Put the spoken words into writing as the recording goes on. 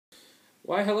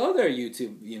Why, hello there,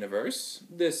 YouTube universe.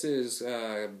 This is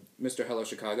Mr. Hello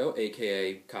Chicago,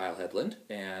 aka Kyle Hedlund,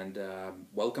 and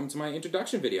welcome to my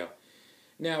introduction video.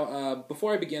 Now,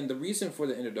 before I begin, the reason for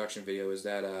the introduction video is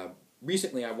that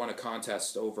recently I won a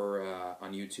contest over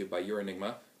on YouTube by Your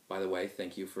Enigma. By the way,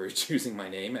 thank you for choosing my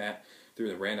name through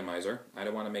the randomizer. I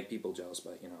don't want to make people jealous,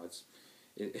 but you know,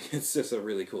 it's just a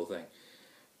really cool thing.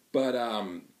 But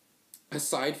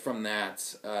aside from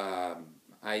that,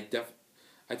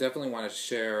 I definitely want to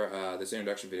share this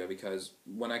introduction video because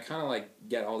when I kind of like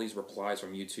get all these replies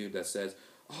from YouTube that says,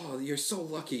 "Oh, you're so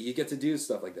lucky you get to do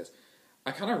stuff like this,"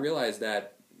 I kind of realized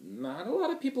that not a lot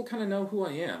of people kind of know who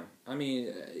I am. I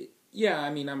mean, yeah, I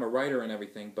mean I'm a writer and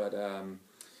everything, but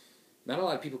not a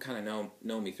lot of people kind of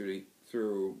know me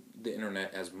through the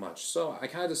internet as much. So I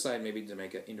kind of decided maybe to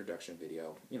make an introduction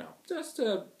video, you know, just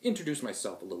to introduce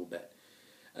myself a little bit.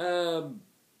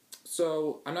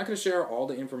 So I'm not going to share all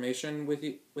the information with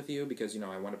you because, you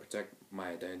know, I want to protect my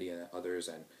identity and others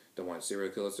and don't want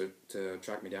serial killers to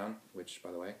track me down, which,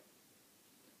 by the way,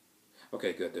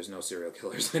 okay, good, there's no serial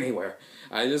killers anywhere.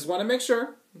 I just want to make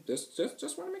sure, just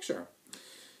want to make sure.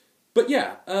 But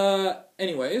yeah,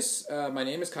 anyways, my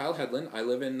name is Kyle Hedlund. I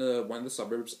live in one of the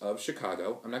suburbs of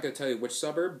Chicago. I'm not going to tell you which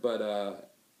suburb,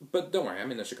 but don't worry,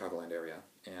 I'm in the Chicagoland area,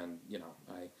 and, you know,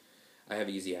 I have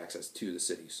easy access to the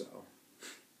city, so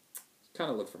kind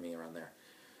of look for me around there.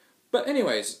 But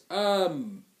anyways,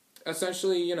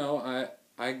 essentially, you know,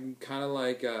 I'm kind of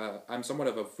like, I'm somewhat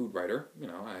of a food writer. You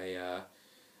know,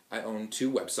 I own two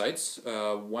websites.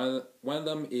 One of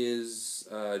them is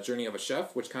Journey of a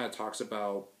Chef, which kind of talks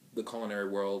about the culinary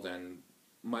world and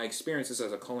my experiences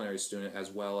as a culinary student,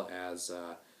 as well as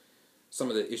some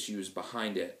of the issues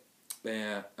behind it.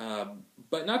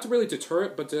 But not to really deter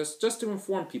it, but just to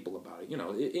inform people about it. You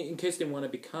know, in case they want to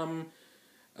become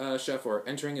chef or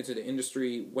entering into the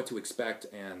industry, what to expect,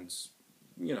 and,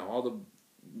 you know, all the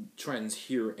trends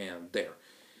here and there.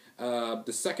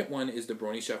 The second one is the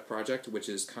Brony Chef Project, which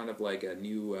is kind of like a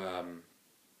new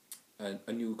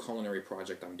culinary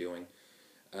project I'm doing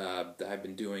that I've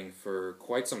been doing for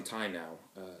quite some time now.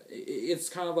 It's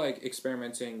kind of like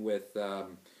experimenting with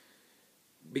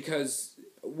because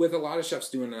with a lot of chefs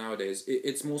doing it nowadays,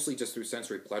 it's mostly just through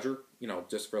sensory pleasure, you know,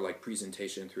 just for like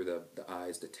presentation through the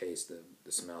eyes, the taste,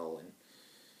 the smell, and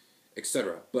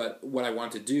etc. But what I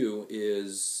want to do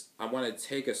is I want to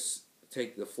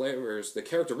take the flavors, the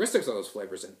characteristics of those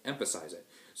flavors, and emphasize it.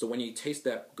 So when you taste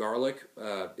that garlic,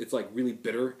 it's like really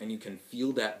bitter, and you can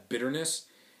feel that bitterness,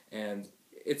 and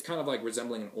it's kind of like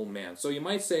resembling an old man. So you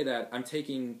might say that I'm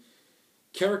taking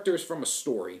characters from a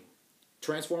story,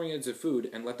 transforming it into food,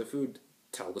 and let the food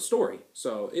tell the story.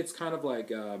 So it's kind of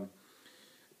like a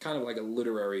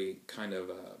literary kind of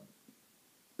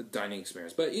dining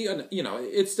experience. But you know,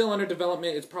 it's still under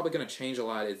development. It's probably going to change a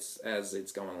lot as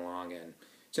it's going along, and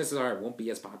chances are it won't be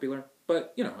as popular.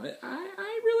 But you know,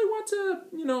 I really want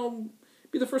to, you know,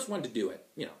 be the first one to do it.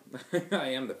 You know, I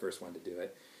am the first one to do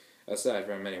it, aside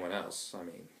from anyone else. I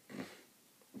mean,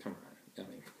 come on. I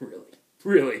mean,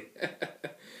 really.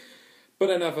 But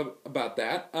enough about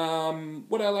that.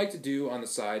 What I like to do on the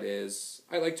side is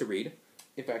I like to read.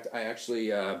 In fact, I actually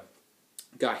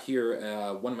got here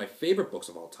one of my favorite books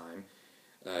of all time,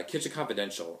 Kitchen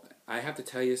Confidential. I have to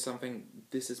tell you something.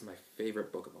 This is my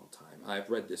favorite book of all time. I've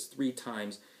read this 3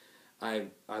 times. I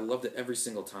loved it every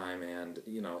single time, and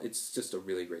you know, it's just a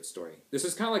really great story. This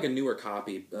is kind of like a newer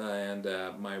copy, and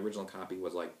my original copy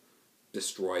was like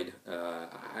destroyed.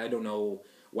 I don't know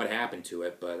what happened to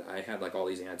it, but I had like all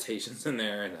these annotations in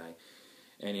there,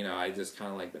 and you know, I just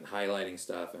kind of like been highlighting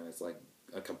stuff, and it's like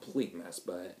a complete mess.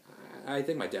 But I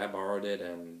think my dad borrowed it,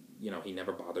 and you know, he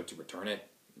never bothered to return it.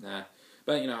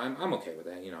 But you know, I'm okay with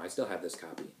that. You know, I still have this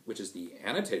copy, which is the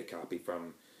annotated copy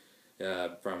from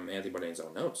Anthony Bourdain's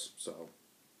own notes. So,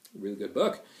 really good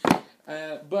book.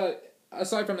 But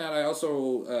aside from that, I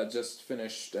also just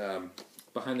finished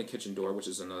Behind the Kitchen Door, which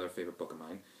is another favorite book of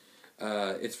mine.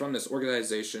 It's from this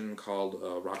organization called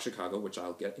Rock Chicago, which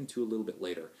I'll get into a little bit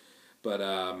later. But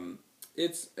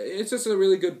it's just a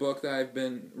really good book that I've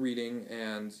been reading,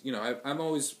 and you know, I'm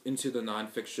always into the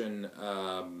nonfiction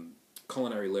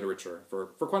culinary literature for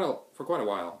quite a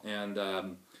while,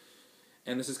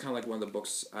 and this is kind of like one of the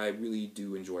books I really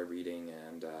do enjoy reading,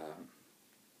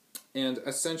 and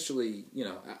essentially, you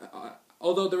know,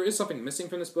 although there is something missing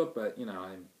from this book, but you know,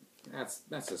 that's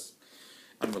just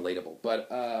unrelatable. But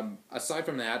aside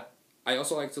from that, I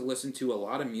also like to listen to a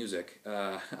lot of music.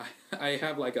 I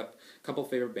have like a couple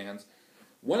favorite bands.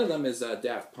 One of them is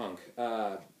Daft Punk.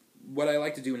 What I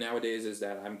like to do nowadays is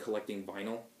that I'm collecting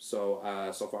vinyl. So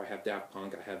so far I have Daft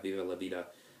Punk, I have Viva La Vida,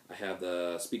 I have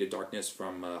the Speed of Darkness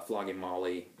from Flogging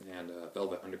Molly and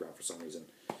Velvet Underground for some reason.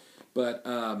 But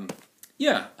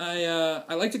yeah,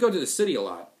 I like to go to the city a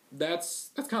lot.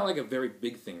 That's kind of like a very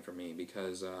big thing for me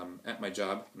because at my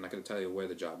job, I'm not going to tell you where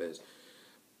the job is,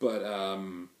 but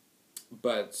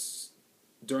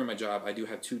during my job, I do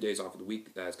have 2 days off of the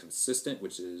week that is consistent,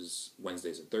 which is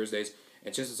Wednesdays and Thursdays.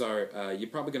 And chances are you're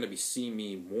probably going to be seeing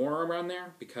me more around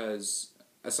there because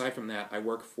aside from that, I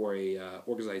work for a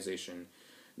organization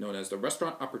known as the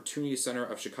Restaurant Opportunity Center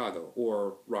of Chicago,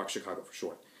 or ROC Chicago for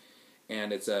short.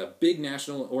 And it's a big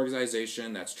national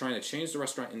organization that's trying to change the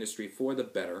restaurant industry for the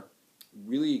better.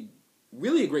 Really,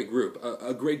 really a great group.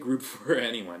 A great group for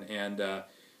anyone. And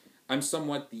I'm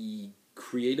somewhat the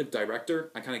creative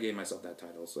director. I kind of gave myself that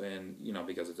title. So, and,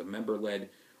 because it's a member-led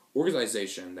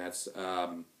organization that's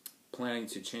planning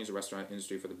to change the restaurant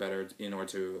industry for the better in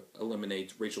order to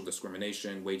eliminate racial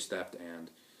discrimination, wage theft, and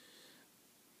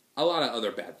a lot of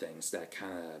other bad things that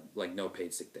kind of, like no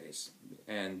paid sick days.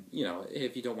 And,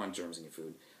 if you don't want germs in your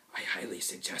food, I highly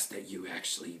suggest that you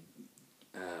actually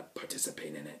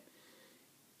participate in it.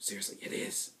 Seriously, it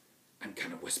is. I'm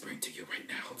kind of whispering to you right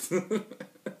now.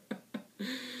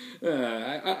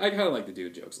 I kind of like to do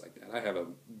jokes like that. I have a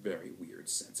very weird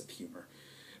sense of humor.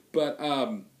 But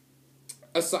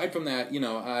aside from that,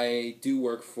 I do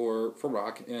work for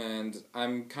ROC, and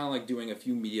I'm kind of like doing a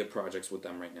few media projects with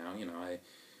them right now.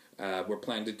 We're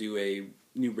planning to do a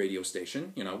new radio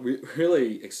station.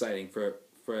 Really exciting for.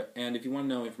 And if you want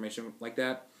to know information like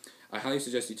that, I highly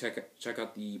suggest you check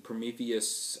out the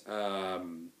Prometheus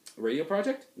radio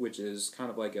project, which is kind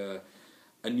of like a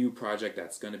new project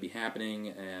that's going to be happening,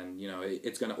 and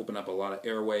it's going to open up a lot of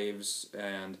airwaves.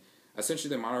 And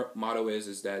essentially, the motto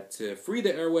is that to free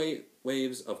the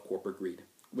airwaves of corporate greed,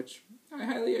 which I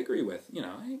highly agree with.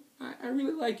 I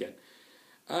really like it.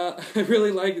 I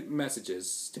really like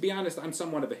messages. To be honest, I'm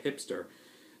somewhat of a hipster.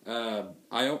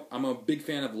 I'm a big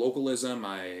fan of localism.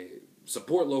 I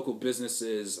support local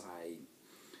businesses.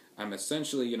 I'm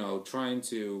essentially, trying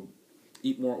to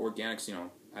eat more organics.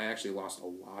 I actually lost a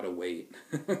lot of weight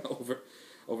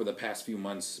over the past few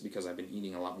months because I've been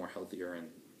eating a lot more healthier and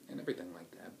everything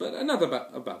like that. But enough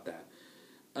about that.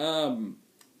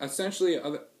 Essentially,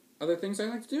 other things I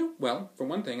like to do. Well, for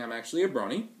one thing, I'm actually a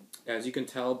brony, as you can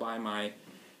tell by my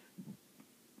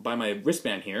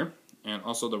wristband here, and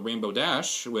also the Rainbow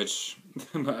Dash, which,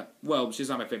 well, she's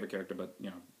not my favorite character, but,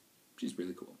 she's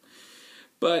really cool.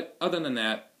 But other than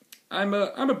that, I'm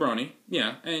a brony,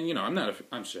 yeah, and, I'm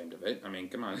ashamed of it. I mean,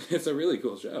 come on, it's a really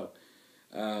cool show.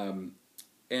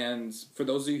 And for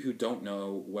those of you who don't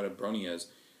know what a brony is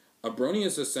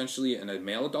essentially a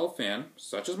male adult fan,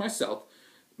 such as myself,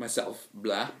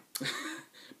 blah.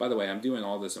 By the way, I'm doing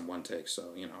all this in one take,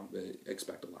 so,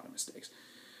 expect a lot of mistakes.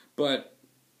 But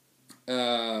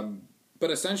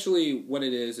essentially what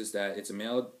it is that it's a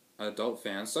male adult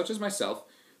fan, such as myself,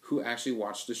 who actually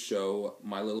watched the show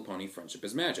My Little Pony: Friendship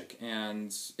is Magic.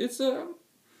 And it's a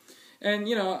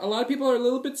lot of people are a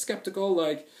little bit skeptical,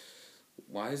 like,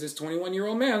 why is this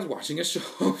 21-year-old man watching a show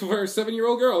for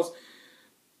 7-year-old girls?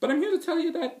 But I'm here to tell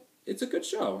you that it's a good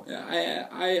show.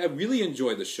 I really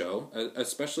enjoyed the show,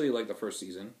 especially like the first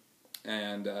season.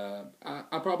 And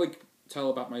I'll probably tell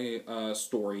about my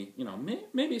story,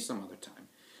 maybe some other time.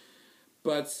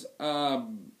 But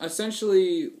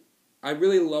essentially, I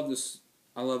really love this.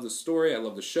 I love the story. I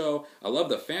love the show. I love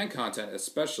the fan content,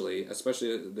 especially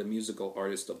the musical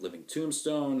artist of Living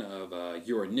Tombstone, of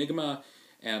Your Enigma,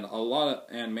 and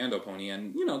Mando Pony,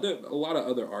 and a lot of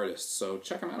other artists. So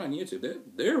check them out on YouTube.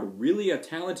 They're really a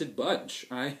talented bunch.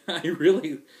 I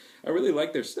really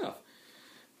like their stuff.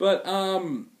 But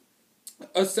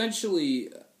essentially,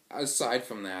 aside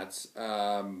from that,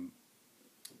 I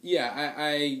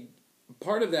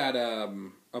part of that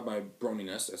of my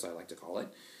broniness, as I like to call it,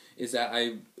 is that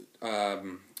I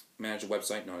manage a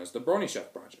website known as the Brony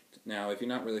Chef Project. Now, if you're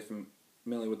not really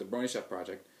familiar with the Brony Chef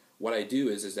Project, what I do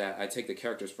is that I take the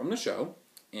characters from the show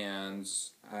and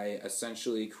I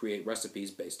essentially create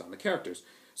recipes based on the characters.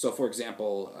 So, for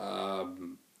example,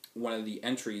 one of the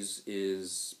entries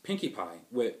is Pinkie Pie,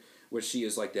 where she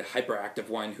is like the hyperactive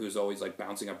one who's always like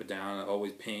bouncing up and down,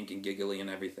 always pink and giggly and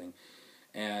everything.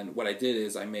 And what I did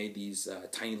is I made these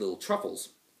tiny little truffles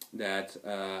that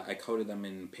I coated them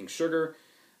in pink sugar.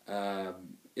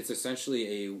 It's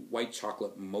essentially a white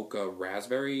chocolate mocha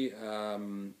raspberry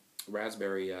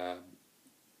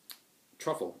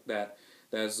truffle that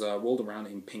is rolled around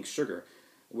in pink sugar,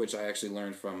 which I actually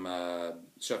learned from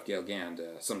Chef Gail Gand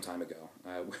some time ago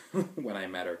when I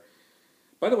met her.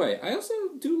 By the way, I also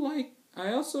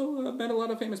met a lot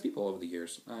of famous people over the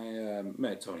years. I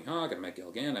met Tony Hawk, I met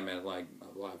Gail Gand, I met a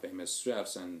lot of famous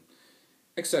chefs, and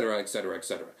etc., etc.,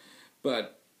 etc.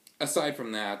 But aside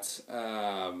from that,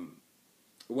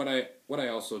 what I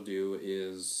also do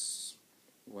is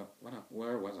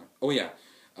where was I? Oh yeah,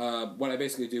 what I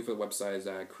basically do for the website is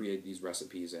I create these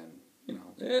recipes, and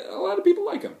a lot of people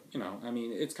like them. I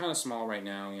mean, it's kind of small right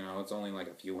now. It's only like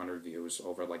a few hundred views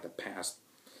over like the past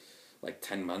like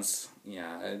 10 months.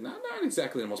 Yeah, not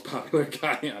exactly the most popular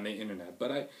guy on the internet,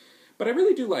 but I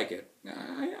really do like it.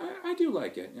 I do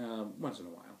like it once in a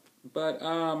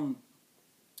while.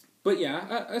 But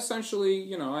yeah,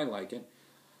 essentially, I like it.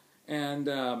 And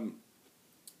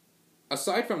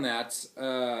aside from that,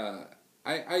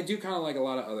 I do kind of like a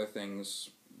lot of other things.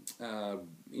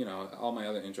 All my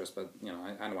other interests, but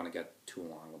I don't want to get too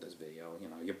long with this video.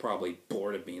 You're probably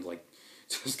bored of me like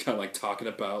just kind of like talking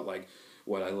about like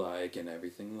what I like and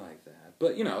everything like that.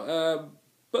 But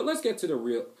let's get to the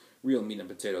real meat and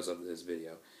potatoes of this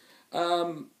video.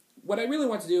 What I really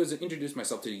want to do is introduce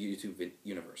myself to the YouTube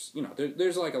universe.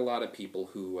 There's like a lot of people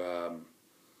who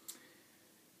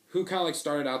kind of like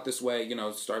started out this way.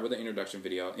 Started with an introduction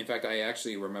video. In fact, I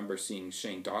actually remember seeing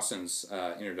Shane Dawson's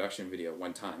introduction video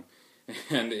one time,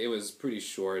 and it was pretty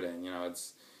short, and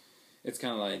it's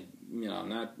kind of like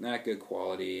not good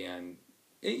quality, and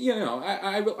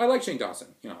I like Shane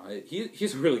Dawson.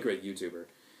 He's a really great YouTuber,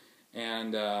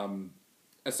 and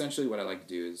essentially what I like to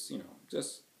do is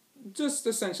just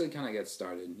essentially kind of get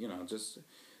started. Just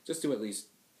to at least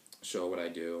show what I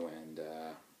do, and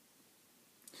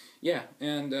yeah,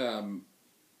 and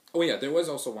oh yeah, there was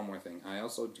also one more thing. I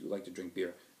also do like to drink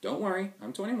beer. Don't worry,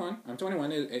 I'm 21. I'm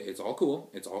 21. It's all cool.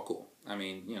 It's all cool. I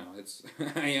mean, it's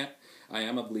I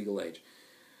am of legal age.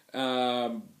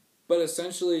 But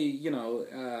essentially,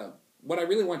 what I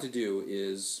really want to do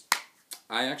is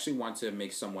I actually want to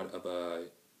make somewhat of a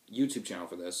YouTube channel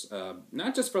for this.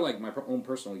 Not just for like my own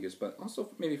personal use, but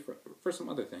also maybe for some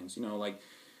other things. Like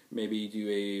maybe do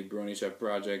a Brony Chef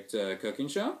Project cooking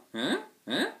show. Huh?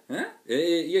 Do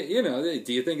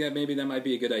you think that maybe that might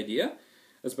be a good idea?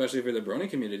 Especially for the Brony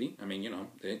community. I mean,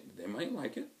 they might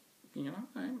like it.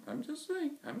 I'm just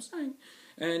saying. I'm saying.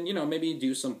 And, maybe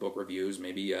do some book reviews.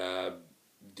 Maybe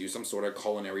do some sort of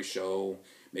culinary show.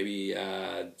 Maybe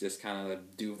just kind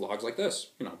of do vlogs like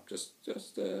this. Just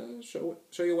show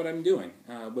you what I'm doing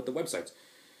with the websites.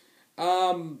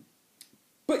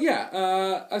 But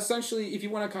yeah, essentially, if you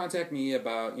want to contact me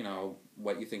about,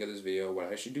 what you think of this video, what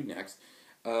I should do next,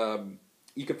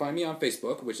 you can find me on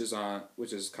Facebook, which is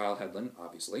Kyle Hedlund,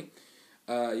 obviously.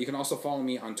 You can also follow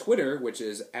me on Twitter, which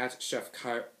is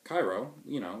 @ChefCairo.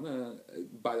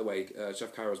 By the way,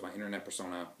 Chef Cairo is my internet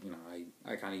persona.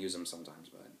 I kind of use him sometimes,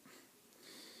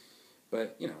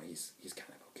 but he's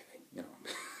kind of okay.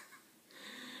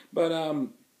 But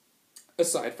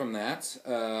aside from that,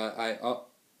 I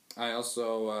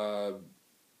also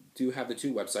do have the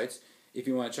two websites. If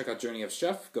you want to check out Journey of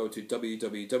Chef, go to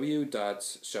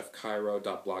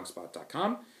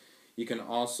www.chefcairo.blogspot.com. You can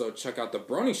also check out the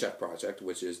Brony Chef Project,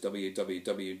 which is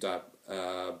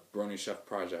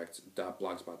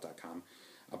www.bronychefproject.blogspot.com.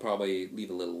 I'll probably leave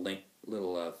a little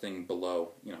thing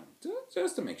below,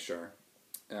 just to make sure.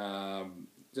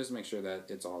 Just to make sure that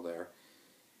it's all there.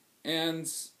 And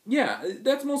yeah,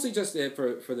 that's mostly just it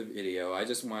for the video. I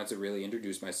just wanted to really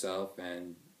introduce myself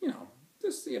and,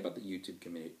 just see about the YouTube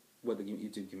community, what the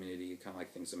YouTube community kind of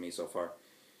like thinks of me so far.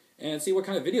 And see what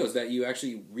kind of videos that you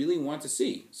actually really want to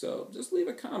see. So just leave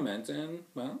a comment and,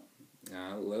 well,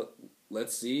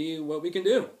 let's see what we can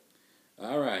do.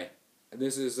 All right.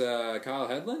 This is Kyle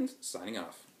Hedlund signing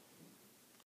off.